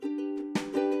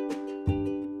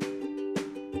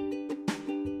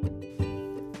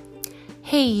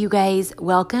Hey, you guys,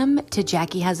 welcome to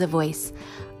Jackie Has a Voice.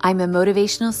 I'm a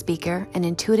motivational speaker and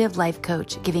intuitive life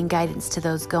coach giving guidance to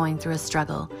those going through a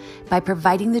struggle by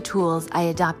providing the tools I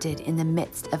adopted in the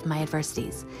midst of my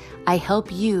adversities. I help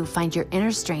you find your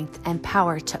inner strength and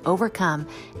power to overcome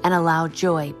and allow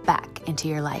joy back into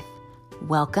your life.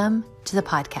 Welcome to the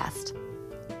podcast.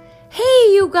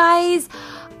 Hey, you guys,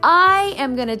 I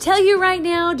am going to tell you right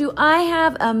now, do I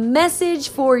have a message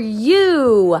for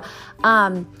you?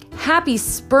 Happy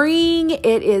spring.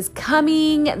 It is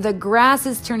coming. The grass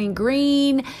is turning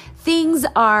green. Things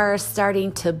are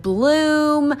starting to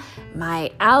bloom.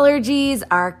 My allergies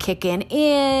are kicking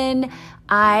in.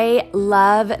 I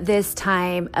love this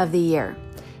time of the year.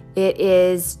 It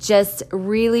is just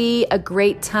really a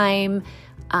great time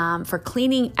for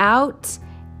cleaning out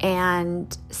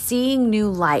and seeing new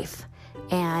life,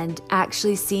 and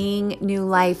actually seeing new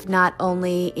life not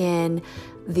only in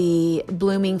the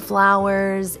blooming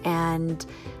flowers and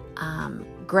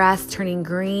grass turning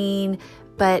green,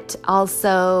 but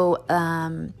also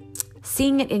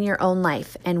seeing it in your own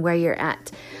life and where you're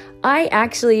at. I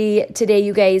actually, today,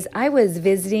 you guys, I was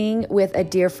visiting with a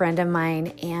dear friend of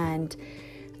mine, and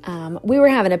we were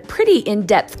having a pretty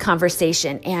in-depth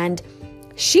conversation, and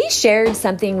she shared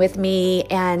something with me,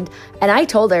 and I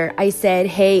told her, I said,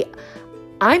 hey,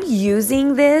 I'm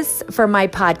using this for my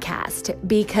podcast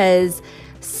because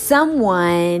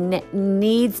someone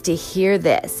needs to hear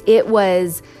this. It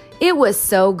was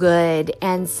so good.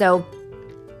 And so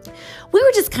we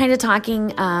were just kind of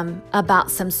talking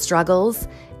about some struggles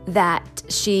that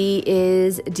she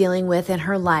is dealing with in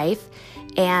her life.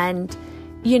 And,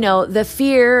 you know, the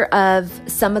fear of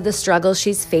some of the struggles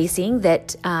she's facing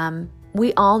that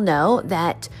we all know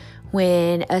that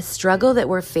when a struggle that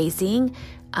we're facing,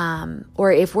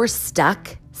 or if we're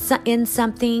stuck in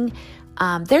something,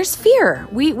 there's fear.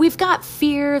 We've got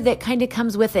fear that kind of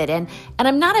comes with it. And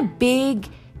I'm not a big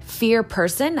fear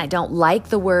person. I don't like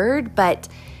the word, but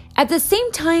at the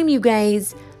same time, you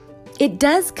guys, it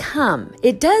does come.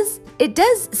 It does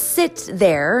sit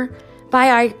there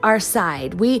by our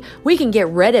side. We can get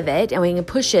rid of it and we can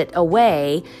push it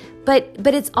away, but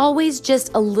it's always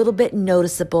just a little bit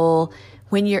noticeable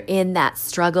when you're in that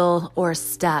struggle or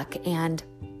stuck. And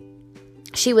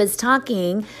she was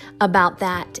talking about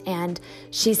that, and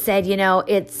she said, you know,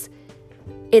 it's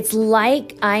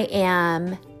like I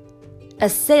am a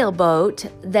sailboat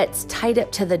that's tied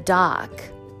up to the dock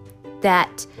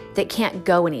that can't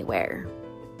go anywhere,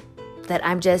 that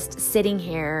I'm just sitting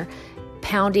here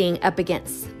pounding up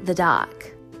against the dock.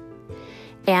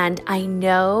 And I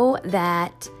know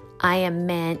that I am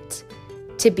meant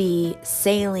to be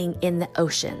sailing in the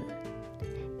ocean,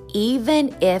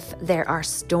 even if there are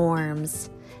storms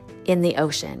in the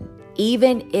ocean,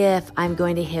 even if I'm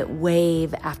going to hit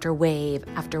wave after wave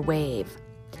after wave.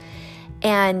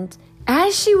 And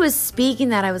as she was speaking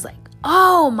that, I was like,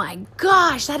 oh my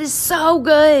gosh, that is so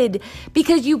good.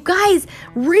 Because you guys,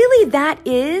 really that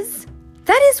is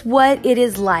what it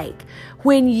is like.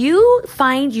 When you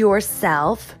find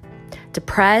yourself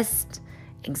depressed,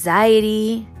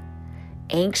 anxiety,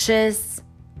 anxious,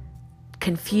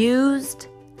 confused,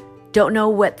 don't know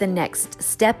what the next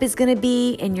step is going to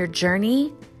be in your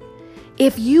journey,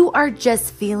 if you are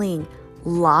just feeling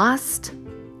lost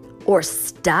or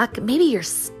stuck, maybe you're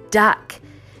stuck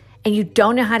and you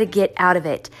don't know how to get out of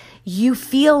it, you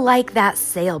feel like that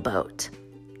sailboat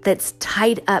that's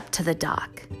tied up to the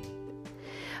dock.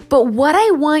 But what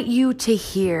I want you to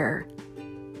hear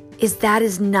is that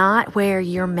is not where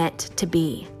you're meant to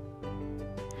be.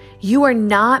 You are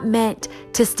not meant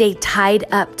to stay tied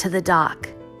up to the dock.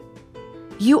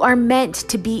 You are meant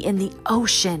to be in the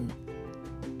ocean,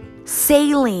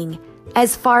 sailing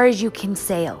as far as you can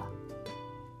sail.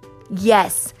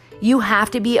 Yes, you have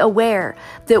to be aware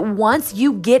that once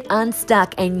you get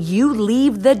unstuck and you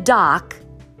leave the dock,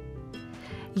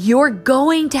 you're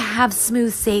going to have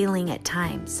smooth sailing at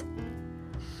times.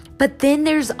 But then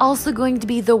there's also going to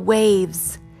be the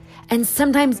waves and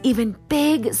sometimes even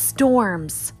big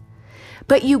storms.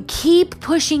 But you keep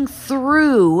pushing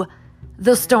through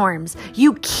the storms.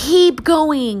 You keep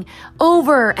going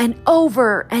over and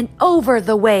over and over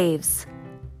the waves.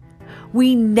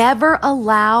 We never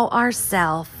allow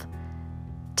ourselves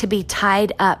to be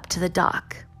tied up to the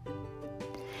dock.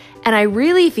 And I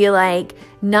really feel like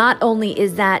not only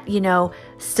is that, you know,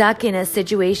 stuck in a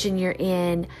situation you're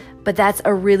in, but that's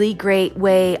a really great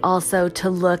way also to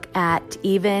look at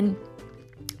even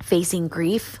facing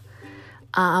grief,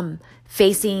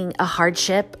 facing a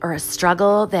hardship or a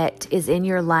struggle that is in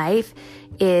your life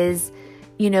is,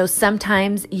 you know,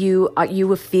 sometimes you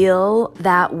will feel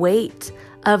that weight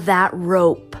of that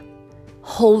rope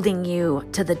holding you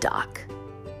to the dock.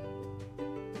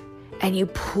 and you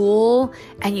pull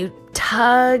and you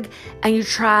tug and you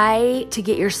try to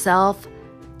get yourself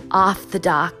off the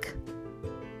dock,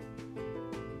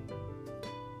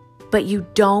 but you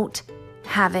don't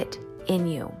have it in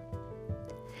you.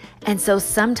 And so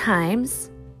sometimes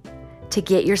to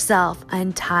get yourself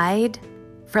untied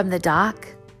from the dock,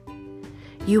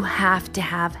 you have to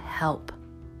have help.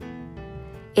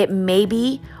 It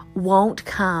maybe won't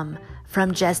come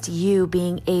from just you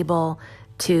being able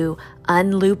to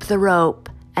unloop the rope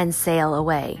and sail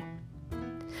away.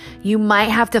 You might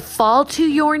have to fall to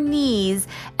your knees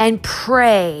and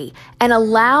pray and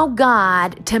allow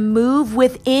God to move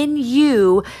within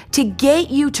you to get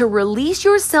you to release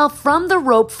yourself from the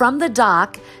rope, from the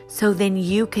dock, so then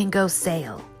you can go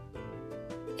sail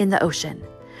in the ocean.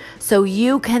 So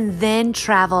you can then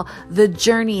travel the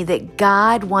journey that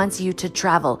God wants you to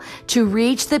travel, to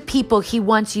reach the people He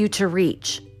wants you to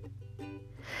reach.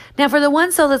 Now, for the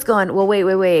one soul that's going, well,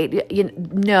 wait.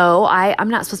 No, I'm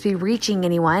not supposed to be reaching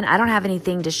anyone. I don't have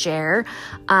anything to share.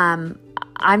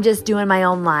 I'm just doing my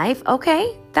own life.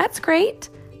 Okay, that's great.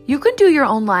 You can do your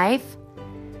own life.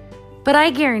 But I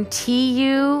guarantee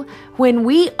you, when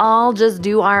we all just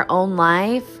do our own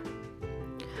life,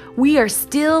 we are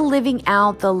still living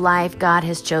out the life God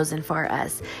has chosen for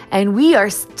us. And we are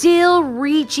still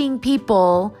reaching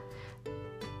people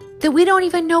that we don't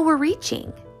even know we're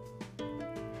reaching.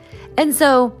 And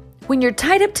so when you're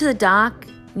tied up to the dock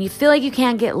and you feel like you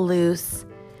can't get loose,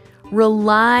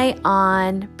 rely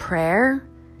on prayer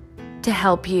to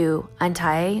help you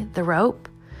untie the rope.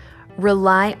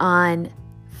 Rely on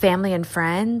family and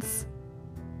friends.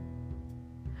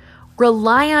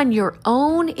 Rely on your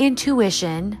own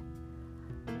intuition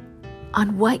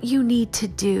on what you need to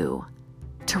do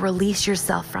to release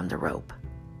yourself from the rope.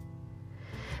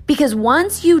 Because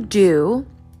once you do,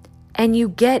 and you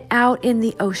get out in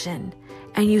the ocean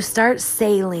and you start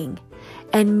sailing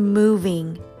and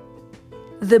moving,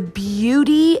 the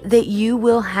beauty that you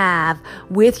will have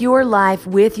with your life,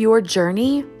 with your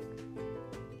journey,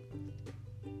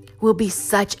 will be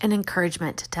such an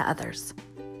encouragement to others.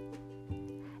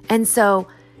 And so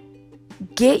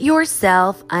get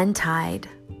yourself untied.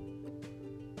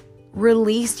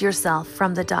 Release yourself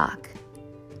from the dock,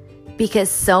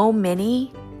 because so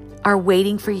many are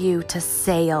waiting for you to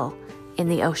sail in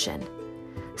the ocean.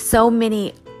 So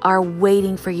many are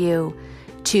waiting for you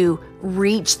to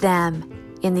reach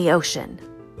them in the ocean.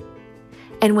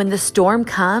 And when the storm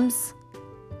comes,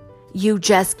 you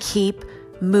just keep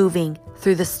moving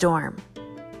through the storm,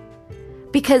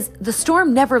 because the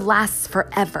storm never lasts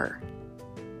forever.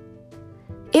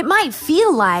 It might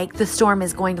feel like the storm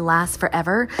is going to last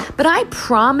forever, but I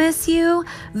promise you,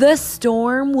 the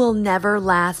storm will never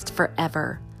last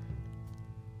forever.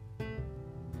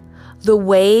 The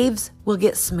waves will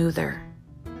get smoother.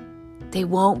 They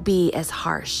won't be as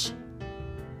harsh.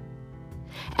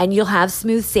 And you'll have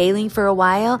smooth sailing for a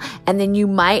while, and then you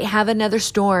might have another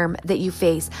storm that you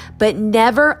face. But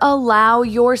never allow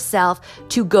yourself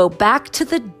to go back to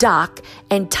the dock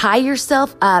and tie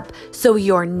yourself up so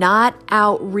you're not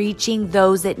out reaching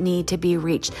those that need to be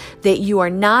reached, that you are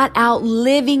not out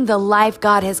living the life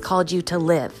God has called you to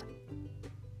live.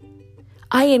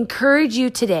 I encourage you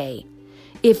today,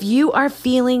 if you are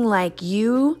feeling like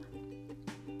you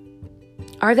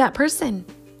are that person,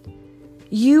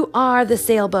 you are the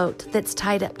sailboat that's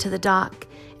tied up to the dock,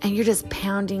 and you're just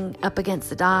pounding up against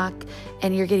the dock,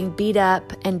 and you're getting beat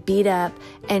up and beat up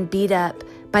and beat up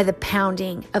by the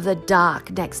pounding of the dock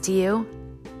next to you.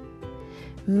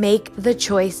 Make the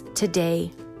choice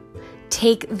today.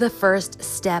 Take the first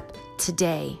step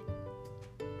today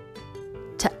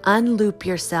to unloop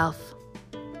yourself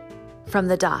from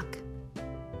the dock,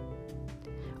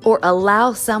 or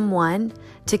allow someone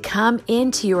to come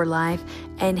into your life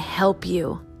and help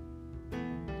you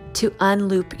to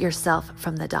unloop yourself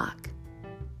from the dock.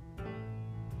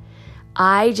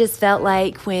 I just felt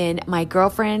like when my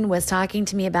girlfriend was talking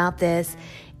to me about this,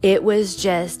 it was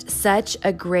just such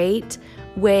a great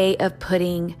way of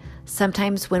putting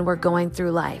sometimes when we're going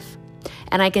through life.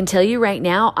 And I can tell you right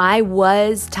now, I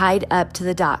was tied up to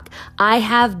the dock. I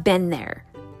have been there.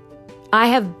 I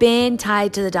have been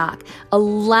tied to the dock,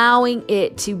 allowing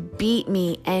it to beat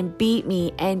me and beat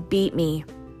me and beat me.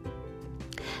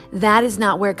 That is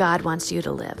not where God wants you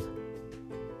to live.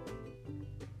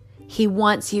 He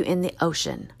wants you in the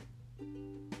ocean,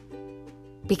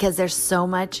 because there's so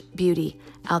much beauty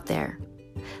out there.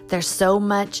 There's so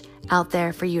much out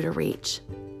there for you to reach.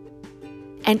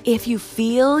 And if you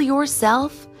feel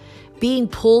yourself being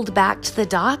pulled back to the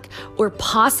dock, or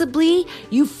possibly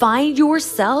you find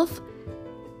yourself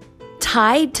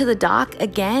tied to the dock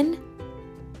again,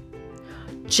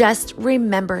 Just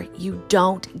remember, you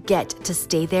don't get to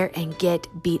stay there and get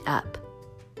beat up.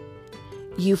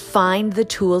 You find the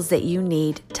tools that you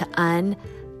need to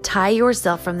untie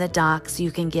yourself from the dock so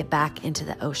you can get back into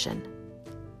the ocean.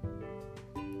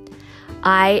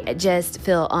 I just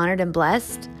feel honored and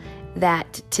blessed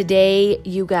that today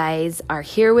you guys are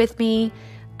here with me.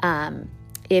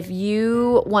 If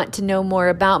you want to know more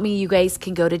about me, you guys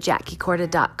can go to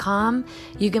JackieCorda.com.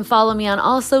 You can follow me on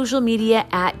all social media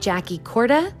at Jackie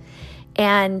Corda.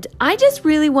 And I just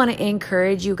really want to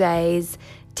encourage you guys,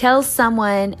 tell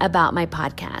someone about my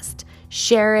podcast.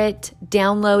 Share it,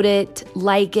 download it,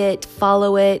 like it,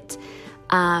 follow it.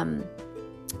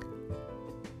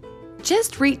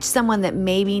 Just reach someone that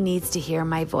maybe needs to hear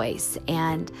my voice.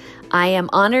 And I am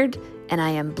honored and I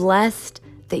am blessed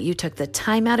that you took the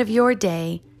time out of your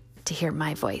day to hear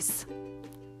my voice.